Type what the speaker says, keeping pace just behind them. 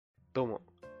どうも、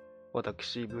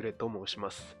私、ブレと申し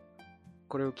ます。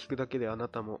これを聞くだけであな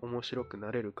たも面白く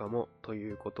なれるかもと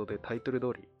いうことで、タイトル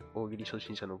通り、大喜利初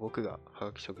心者の僕がハ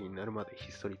ガキ職人になるまでひ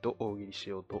っそりと大喜利し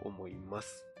ようと思いま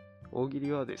す。大喜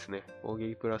利はですね、大喜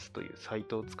利プラスというサイ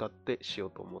トを使ってしよ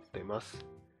うと思っています。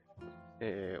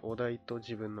お題と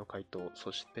自分の回答、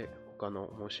そして他の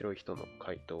面白い人の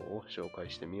回答を紹介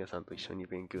して皆さんと一緒に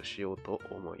勉強しようと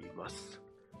思います。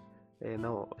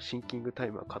なお、シンキングタ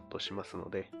イムはカットしますの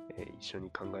で、一緒に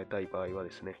考えたい場合は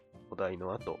ですね、お題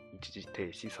の後、一時停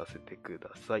止させてくだ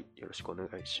さい。よろしくお願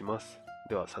いします。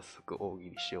では、早速大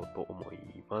喜利しようと思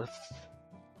います。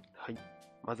はい。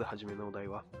まずはじめのお題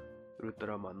は、ウルト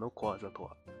ラマンの小技と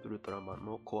は、ウルトラマン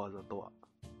の小技とは、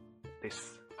で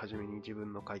す。はじめに自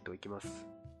分の回答いきます。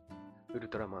ウル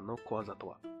トラマンの小技と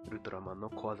は、ウルトラマン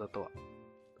の小技とは、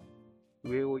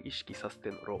上を意識させて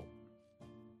のロー。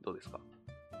どうですか？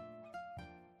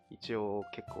一応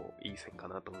結構いい線か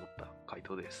なと思った回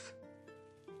答です。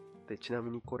で、ちなみ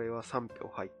にこれは3票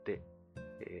入って、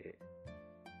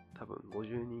多分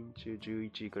50人中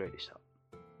11位ぐらいでした。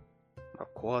まあ、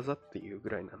小技っていうぐ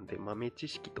らいなんで、豆知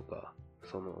識とか、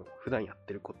普段やっ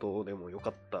てることでもよ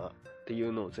かったってい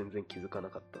うのを全然気づかな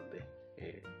かったんで、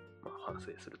反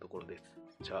省するところです。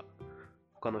じゃあ、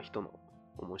他の人の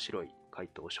面白い回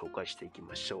答を紹介していき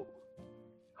ましょう。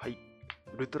はい。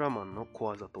ウルトラマンの小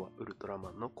技とは、ウルトラ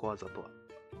マンの小技とは、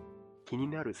気に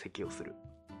なる咳をする。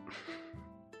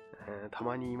た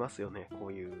まにいますよね、こ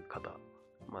ういう方。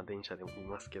まあ、電車でもい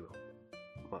ますけど、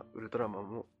まあ、ウルトラマン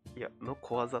も、の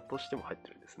小技としても入って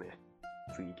るんですね。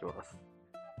次行きます。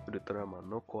ウルトラマン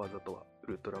の小技とは、ウ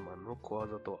ルトラマンの小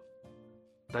技とは、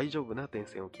大丈夫な電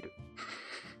線を切る。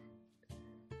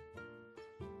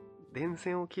電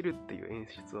線を切るっていう演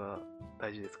出は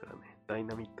大事ですからね。ダイ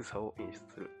ナミックさを演出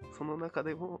する。その中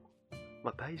でも、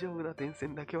大丈夫な電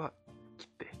線だけは切っ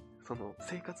て、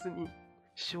生活に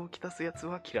支障をきたすやつ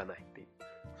は切らないっていう、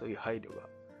そういう配慮が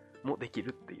もできる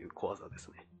っていう小技です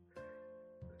ね。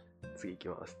次いき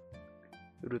ます。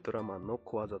ウルトラマンの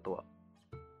小技とは、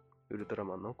ウルトラ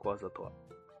マンの小技とは、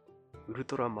ウル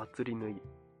トラ祭り縫い。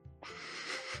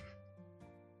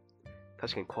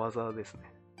確かに小技です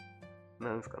ね。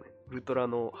なんですかね。ウルトラ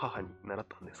の母に習っ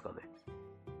たんですかね。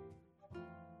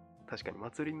確かに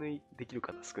祭り縫いできる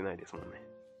方少ないですもんね。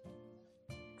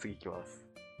次いきます。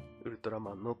ウルトラ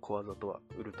マンの小技とは、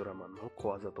ウルトラマンの小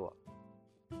技とは、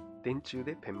電柱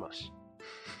でペン回し。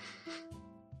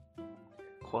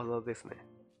小技ですね。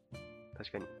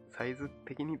確かにサイズ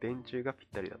的に電柱がぴっ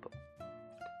たりだと。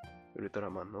ウルトラ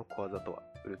マンの小技とは、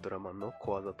ウルトラマンの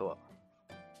小技とは、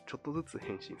ちょっとずつ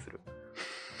変身する。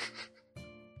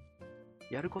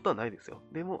やることはないですよ。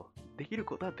でも、できる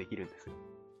ことはできるんですよ。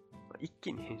一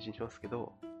気に変身しますけ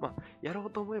ど、やろ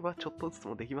うと思えばちょっとずつ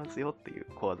もできますよっていう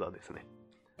小技ですね。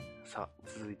さあ、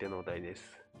続いてのお題で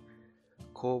す。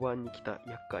交番に来た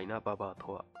厄介なババア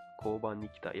とは、交番に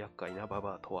来た厄介なバ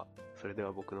バアとは、それで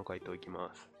は僕の回答いき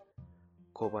ます。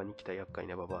交番に来た厄介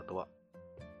なババアとは、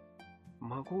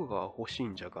孫が欲しい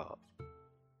んじゃが、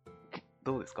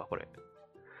どうですかこれ。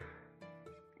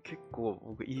結構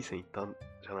僕いい線いったん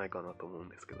じゃないかなと思うん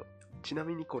ですけど、ちな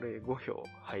みにこれ5票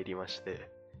入りまして、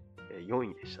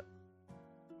4位でした。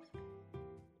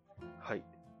はい。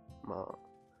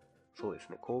そうです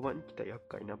ね。交番に来た厄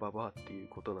介なババアっていう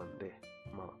ことなんで、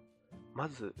ま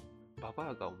ず、ババ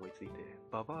アが思いついて、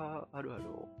ババアあるある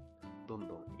をどん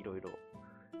どんいろいろ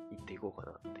言っていこうか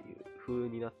なっていう風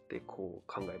になってこう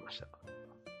考えました。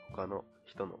他の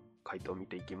人の回答を見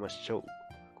ていきましょう。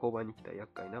交番に来た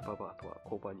厄介なババアとは、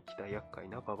交番に来た厄介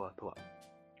なババアとは、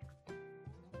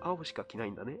青しか着な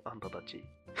いんだね、あんたたち。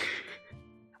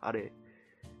あれ、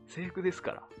制服です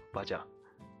から、バジャン。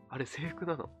あれ制服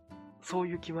なの。そう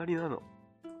いう決まりなの。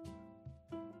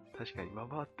確かにバ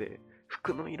バアって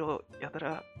服の色やた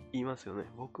ら言いますよね。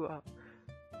僕は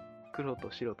黒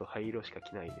と白と灰色しか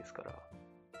着ないですから、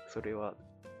それは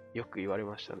よく言われ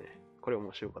ましたね。これ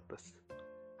面白かったです。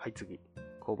はい、次。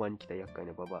交番に来た厄介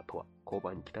なババアとは、交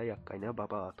番に来た厄介なバ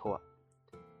バアとは、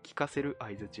聞かせる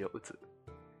相槌を打つ。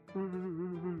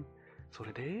そ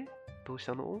れでどうし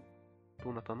たの？ど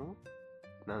うなったの？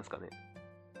なんすかね。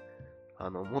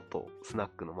元スナッ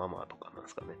クのママとかなん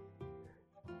すかね。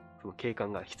その警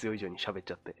官が必要以上に喋っ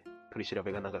ちゃって、取り調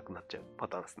べが長くなっちゃうパ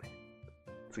ターンですね。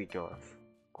次行きます。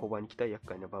交番に来た厄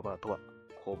介なババアとは、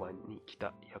交番に来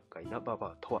た厄介なバ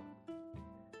バアとは、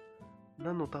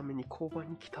何のために交番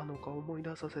に来たのか思い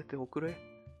出させておくれ。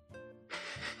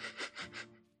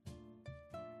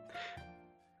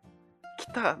来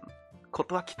たこ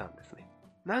とは来たんですね。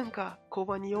なんか交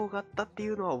番に用があったってい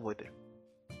うのは覚えてる。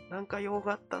なんか用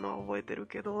があったのは覚えてる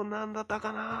けど、なんだった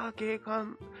かな警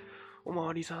官おま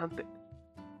わりさんって。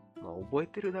覚え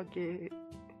てるだけ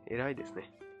偉いです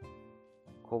ね。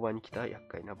工場に来た厄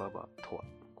介なババアとは。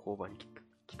工場に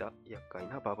来た厄介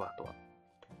なババアとは。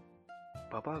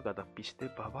ババアが脱皮して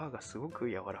ババアがすごく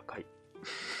柔らかい。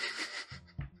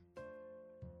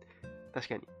確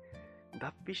かに。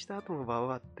脱皮した後のバ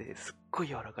バアってすっごい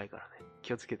柔らかいからね。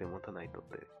気をつけて持たないとっ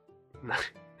て。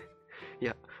い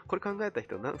や、これ考えた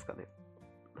人なんですかね。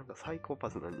なんかサイコパ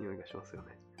スな匂いがしますよ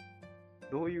ね。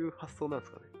どういう発想なんで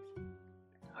すかね。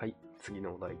はい、次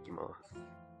のお題いきます。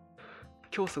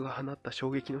教祖が放った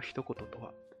衝撃の一言と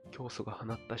は。教祖が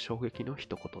放った衝撃の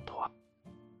一言とは。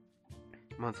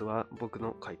まずは僕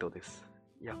の回答です。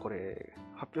いや、これ、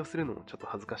発表するのもちょっと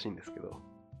恥ずかしいんですけど。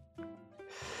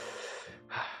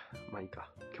まあいい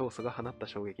か。教祖が放った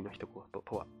衝撃の一言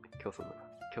とは。教祖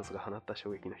が放った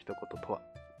衝撃の一言とは。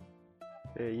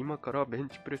今からベン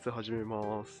チプレス始め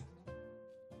ます。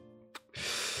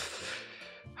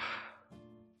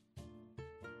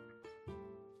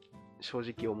正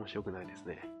直面白くないです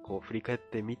ね。こう振り返っ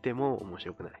てみても面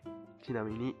白くない。ちな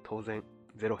みに当然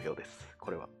0票です。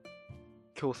これは。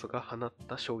教祖が放っ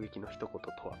た衝撃の一言と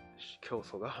は。教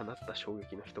祖が放った衝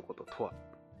撃の一言とは。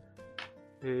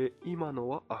今の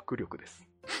は握力です。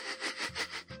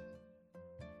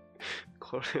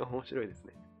これは面白いです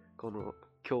ね。この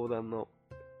教団の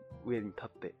上に立っ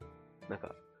て、なん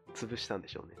か潰したんで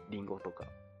しょうね。リンゴとか。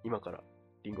今から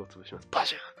リンゴを潰します。バ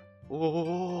シュン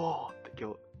おーって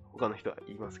今日他の人は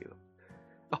言いますけど。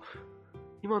あ、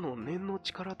今の念の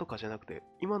力とかじゃなくて、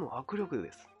今の握力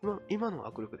です。今の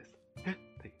握力です。えっ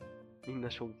てみんな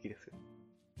衝撃ですよ。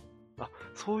あ、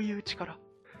そういう力。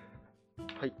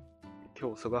はい。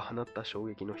教祖が放った衝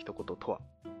撃の一言とは。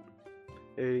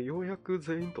ようやく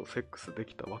全員とセックスで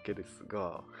きたわけです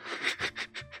が、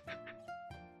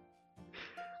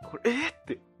これ、っ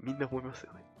てみんな思います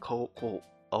よね。顔、こう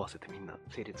合わせてみんな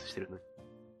整列してるのに。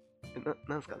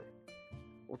なんすかね。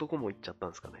男も言っちゃったん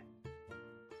ですかね。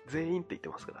全員って言って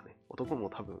ますからね。男も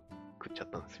多分食っちゃっ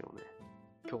たんですよね。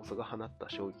教祖が放った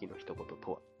衝撃の一言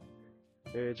と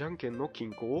は。じゃんけんの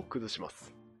均衡を崩しま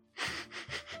す。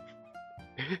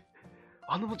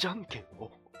あのじゃんけん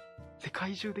を、世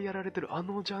界中でやられてるあ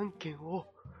のじゃんけん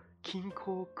を、均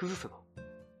衡を崩すの。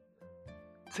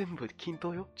全部均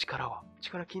等よ、力は。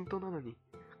力均等なのに、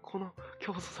この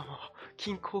教祖様は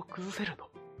均衡を崩せるの。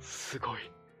すご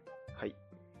い。はい。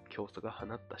教祖が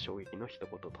放った衝撃の一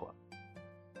言とは。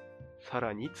さ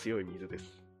らに強い水で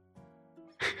す。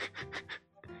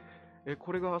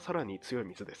これがさらに強い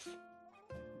水です。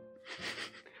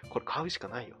これ買うしか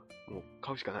ないよ。もう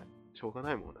買うしかない。しょうが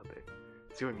ないもんだって。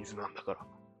強い水なんだか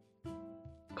ら。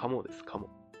カモです、カモ。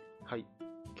はい。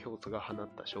教祖が放っ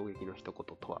た衝撃の一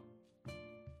言とは。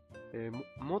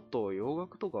もっと洋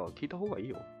楽とか聞いた方がいい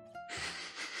よ。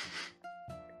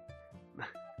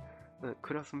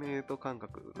クラスメート感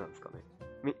覚なんですかね。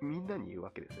みんなに言う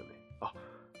わけですよね。あ、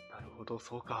なるほど、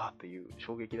そうかっていう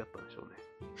衝撃だったんでしょうね。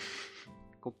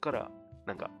こっから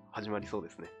なんか始まりそうで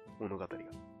すね。物語が。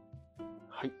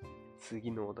はい。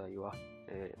次のお題は、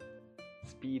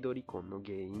スピード離婚の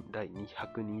原因第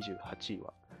128位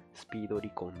は、スピード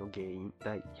離婚の原因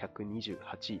第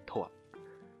128位とは。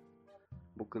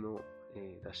僕の、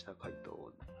出した回答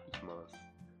をいきます。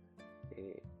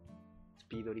ス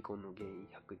ピード離婚の原因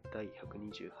第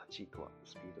128位とは、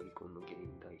スピード離婚の原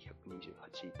因第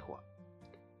128位とは、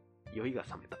酔いが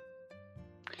冷めた。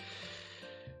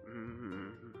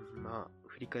まあ、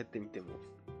振り返ってみても、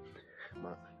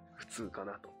まあ、普通か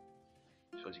なと、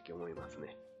正直思います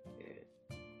ね。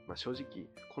まあ、正直、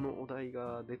このお題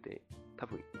が出て、多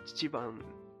分一番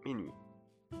目に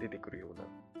出てくるような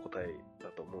答えだ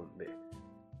と思うんで、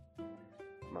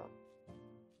まあ、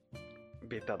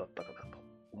ベタだったかなと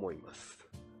思います。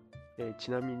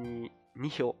ちなみに2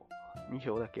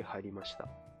票だけ入りました。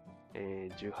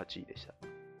18位でした。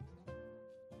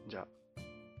じゃあ、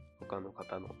他の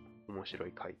方の面白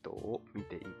い回答を見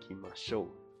ていきましょう。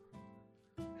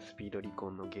スピード離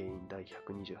婚の原因第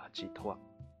128位とは、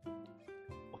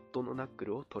夫のナック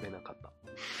ルを取れなかった。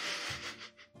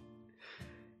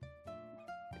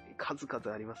数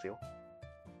々ありますよ。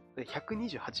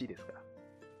128位ですから。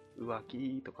浮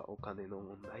気とかお金の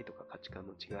問題とか価値観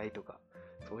の違いとか、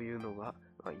そういうのが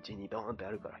1、2ドーンって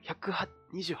あるから、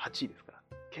128位ですから。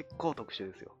結構特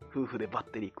殊ですよ。夫婦でバ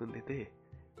ッテリー組んでて、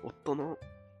夫の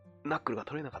ナックルが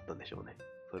取れなかったんでしょうね。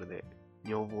それで、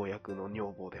女房役の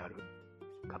女房である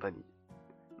方に、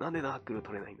なんでナックル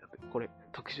取れないんだって。これ、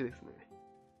特殊ですね。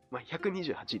まあ、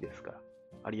128位ですから。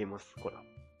ありえます、これは。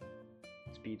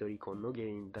スピード離婚の原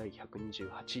因第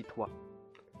128位とは、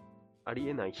あり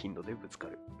えない頻度でぶつか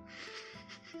る。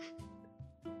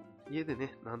家で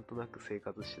ね、なんとなく生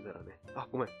活してたらね、あ、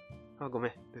ごめん。あ、ごめ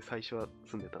ん。で、最初は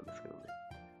住んでたんですけどね。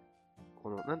こ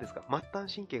の、何ですか、末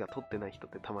端神経が取ってない人っ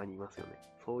てたまにいますよね。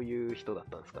そういう人だっ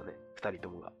たんですかね。二人と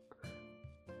もが。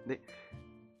で、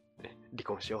離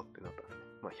婚しようってなったんですね。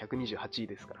まあ、128位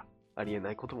ですから、ありえ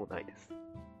ないこともないです。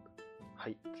は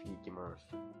い、次行きます。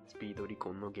スピード離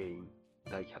婚の原因、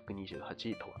第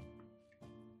128位とは。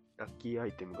ラッキーア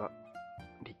イテムが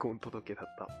離婚届だ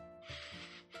った。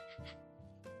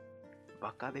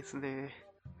バカですね。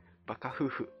バカ夫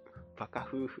婦。バカ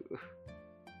夫婦。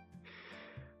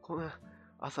こんな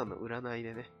朝の占い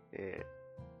でね、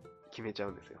決めちゃ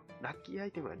うんですよ。ラッキーア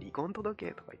イテムは離婚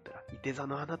届とか言ったら、いて座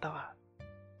のあなたは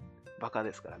バカ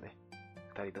ですからね。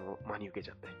二人とも真に受け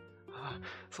ちゃって。ああ、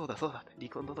そうだそうだ、離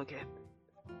婚届。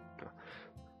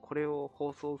これを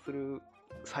放送する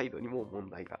サイドにも問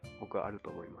題が僕はあると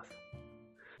思います。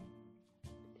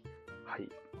はい、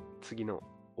次の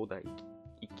お題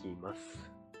いきま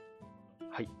す。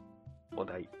はい、お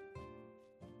題。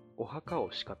お墓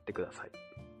を叱ってください。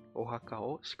お墓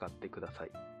を叱ってくださ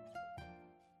い。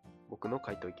僕の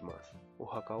回答いきます。お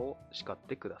墓を叱っ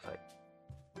てください。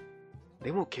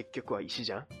でも結局は石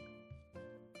じゃん。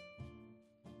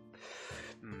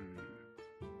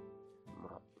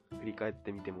まあ、振り返っ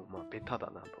てみても、まあ、ベタ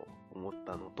だなと思っ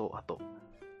たのと、あと、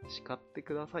叱って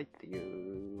くださいって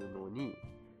いうのに、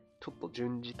ちょっと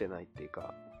準じてないっていう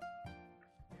か、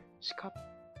叱っ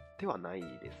てはない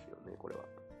ですよね、これは。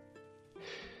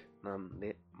なん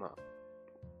で、まあ、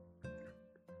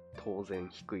当然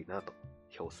低いなと、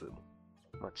票数も。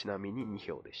まあ、ちなみに2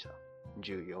票でした。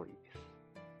14位です。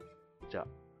じゃあ、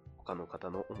他の方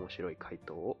の面白い回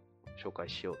答を紹介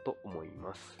しようと思い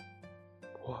ます。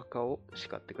お墓を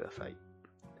叱ってください。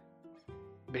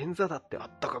便座だってあ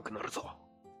ったかくなるぞ。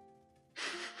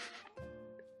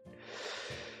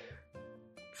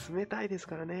冷たいです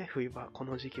からね、冬場、こ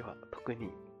の時期は。特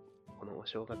に、このお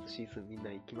正月シーズンみん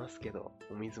な行きますけど、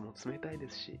お水も冷たいで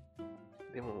すし。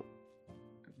でも、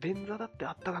便座だって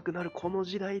あったかくなるこの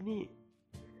時代に、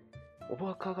お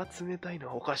墓が冷たいの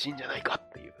はおかしいんじゃないかっ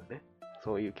ていうね、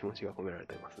そういう気持ちが込められ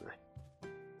ていますね。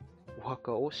お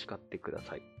墓を叱ってくだ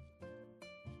さい。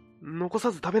残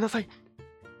さず食べなさい。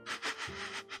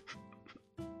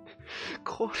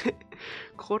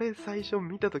これ最初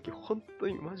見たとき本当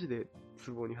にマジで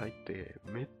ツボに入って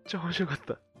めっちゃ面白かっ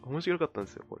た。面白かったん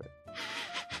ですよ、これ。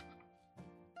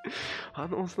お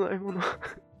供え物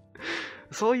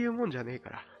そういうもんじゃねえか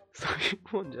ら。そうい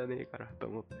うもんじゃねえからと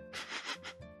思って。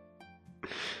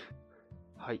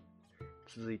はい。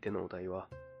続いてのお題は、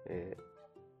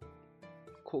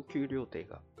高級料亭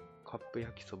がカップ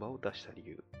焼きそばを出した理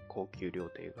由。高級料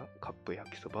亭がカップ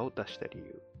焼きそばを出した理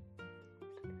由。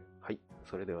はい。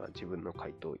それでは自分の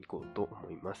回答いこうと思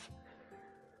います。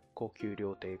高級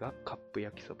料亭がカップ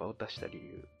焼きそばを出した理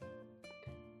由。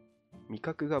味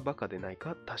覚がバカでない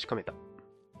か確かめた。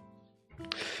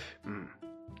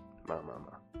まあまあ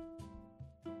まあ。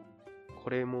こ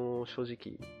れも正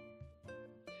直、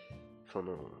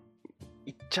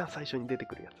いっちゃん最初に出て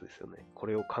くるやつですよね。こ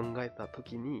れを考えた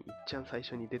時に、いっちゃん最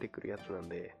初に出てくるやつなん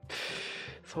で、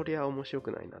そりゃ面白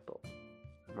くないなと。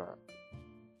まあ、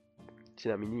ち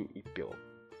なみに1票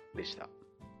でした。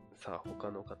さあ、他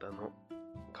の方の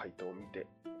回答を見て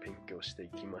勉強してい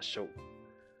きましょう。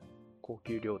高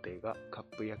級料亭がカッ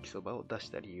プ焼きそばを出し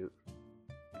た理由。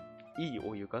いい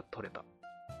お湯が取れた。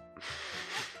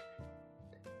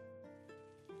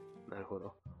なるほ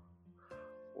ど。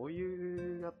お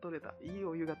湯が取れた。いい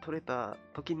お湯が取れた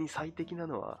時に最適な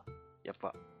のは、やっ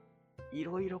ぱ、い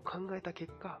ろいろ考えた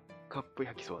結果、カップ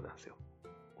焼きそばなんですよ。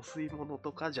お吸い物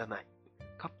とかじゃない。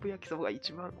カップ焼きそばが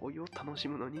一番お湯を楽し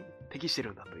むのに適して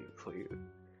るんだという、そういう、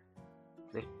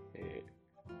ね、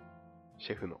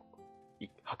シェフの計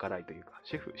らいというか、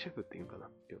シェフっていうかな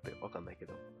料亭わかんないけ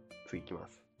ど、次行きま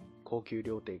す。高級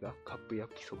料亭がカップ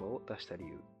焼きそばを出した理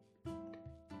由。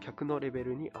客のレベ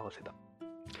ルに合わせた。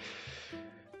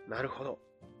なるほど。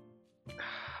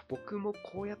僕も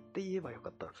こうやって言えばよか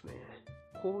ったんですね。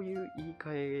こういう言い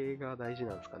換えが大事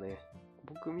なんですかね。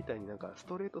僕みたいになんかス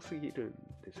トレートすぎるん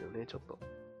ですよね、ちょっと。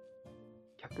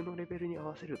客のレベルに合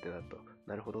わせるってなると、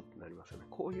なるほどってなりますよね。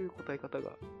こういう答え方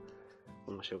が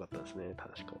面白かったですね、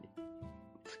確かに。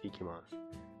次行きます。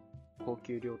高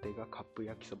級料亭がカップ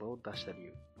焼きそばを出した理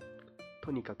由。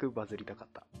とにかくバズりたかっ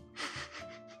た。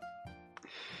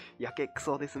やけく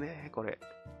そですね、これ。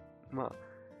ま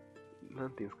あ、な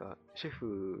んていうんですか、シェ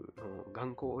フの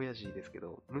頑固親父ですけ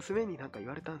ど、娘になんか言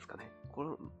われたんですかね。こ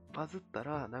のバズった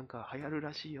らなんか流行る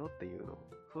らしいよっていうの、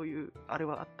そういうあれ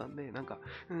はあったんで、なんか、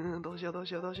どうしよう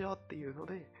っていうの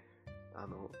で、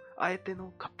あえて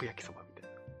のカップ焼きそばみた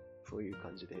いな、そういう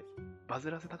感じで、バズ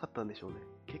らせたかったんでしょうね。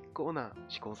結構な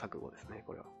試行錯誤ですね、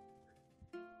これは。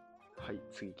はい、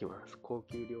次いきます。高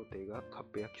級料亭がカッ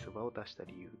プ焼きそばを出した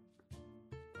理由。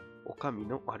おかみ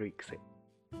の悪い癖。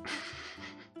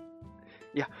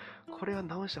いや、これは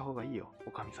直した方がいいよ、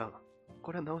おかみさん。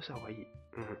これは直した方がいい。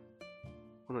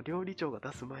この料理長が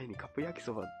出す前にカップ焼き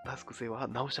そば出す癖は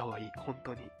直した方がいい。本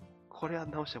当に。これは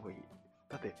直した方がいい。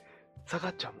だって、下が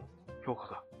っちゃうもん、評価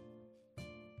が。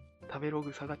食べロ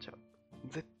グ下がっちゃう。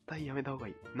絶対やめた方が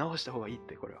いい。直した方がいいっ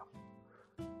て、これは。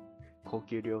高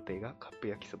級料亭がカップ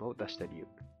焼きそばを出した理由。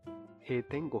閉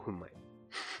店5分前。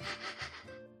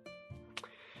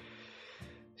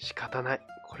仕方ない。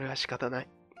これは仕方ない。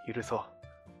許そう。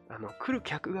来る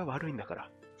客が悪いんだから。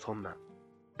そんなん。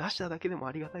出しただけでも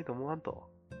ありがたいと思わんと。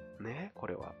ねえ、こ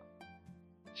れは。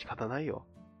仕方ないよ。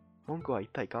文句は言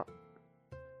ったらいかん。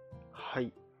は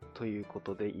い。というこ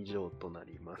とで以上とな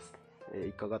ります。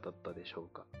いかがだったでしょう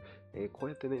か。こう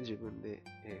やってね、自分で、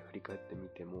振り返ってみ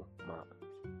ても、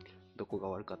どこが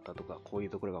悪かったとか、こういう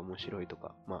ところが面白いと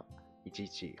か、いちい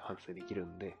ち反省できる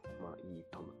んで、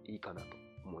いいかなと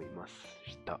思いま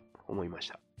した。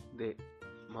で、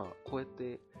こうやっ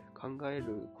て考え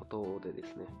ることでで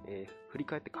すね、振り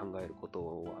返って考えるこ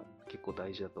とは結構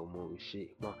大事だと思う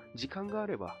し、時間があ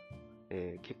れば、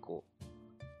結構、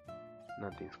な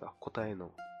んていうんですか、答え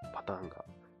のパターンが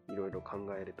いろいろ考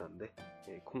えれたんで、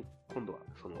今度は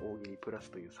その大喜利プラ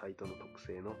スというサイトの特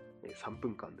性の3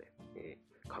分間で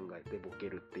考えてボケ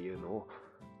るっていうのを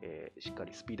しっか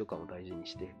りスピード感を大事に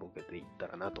してボケていった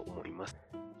らなと思います。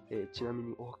ちなみ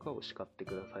にお墓を叱って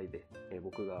くださいで、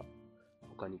僕が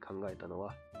他に考えたの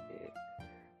は、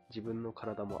自分の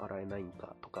体も洗えないん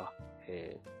かとか、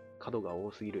角が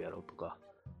多すぎるやろとか、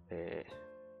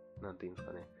なんていうんです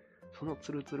かね、その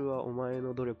ツルツルはお前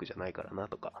の努力じゃないからな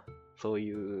とか、そう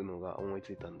いうのが思い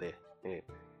ついたんで、面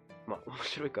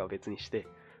白いかは別にして、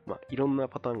いろんな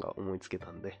パターンが思いつけた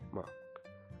んで、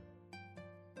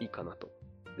いいかなと。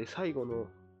で、最後の、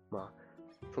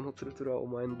そのツルツルはお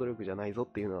前の努力じゃないぞ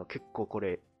っていうのは結構こ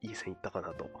れ、いい線いったか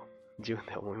なと、自分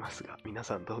では思いますが、皆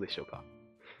さんどうでしょうか。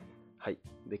はい。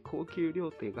で、高級料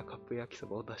亭がカップ焼きそ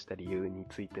ばを出した理由に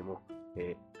ついても、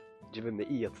自分で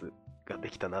いいやつがで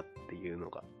きたなっていうの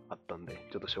があったんで、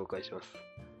ちょっと紹介します。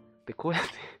で、こうや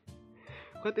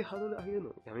ってハードル上げる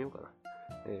のやめようかな。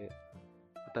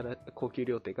高級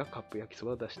料亭がカップ焼きそ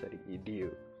ばを出した理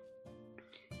由。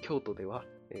京都では、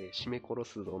締め殺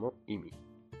すぞの意味。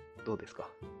どうですか？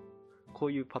こ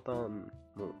ういうパターン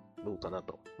もどうかな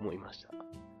と思いました。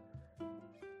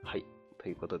はい。と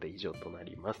いうことで以上とな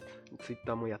ります。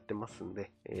Twitter もやってますん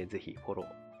で、ぜひフォロ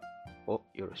ーを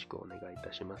よろしくお願いい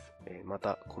たします。ま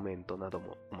たコメントなど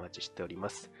もお待ちしておりま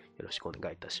す。よろしくお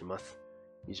願いいたします。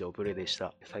以上、ブレでし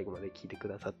た。最後まで聞いてく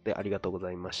ださってありがとうご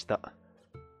ざいました。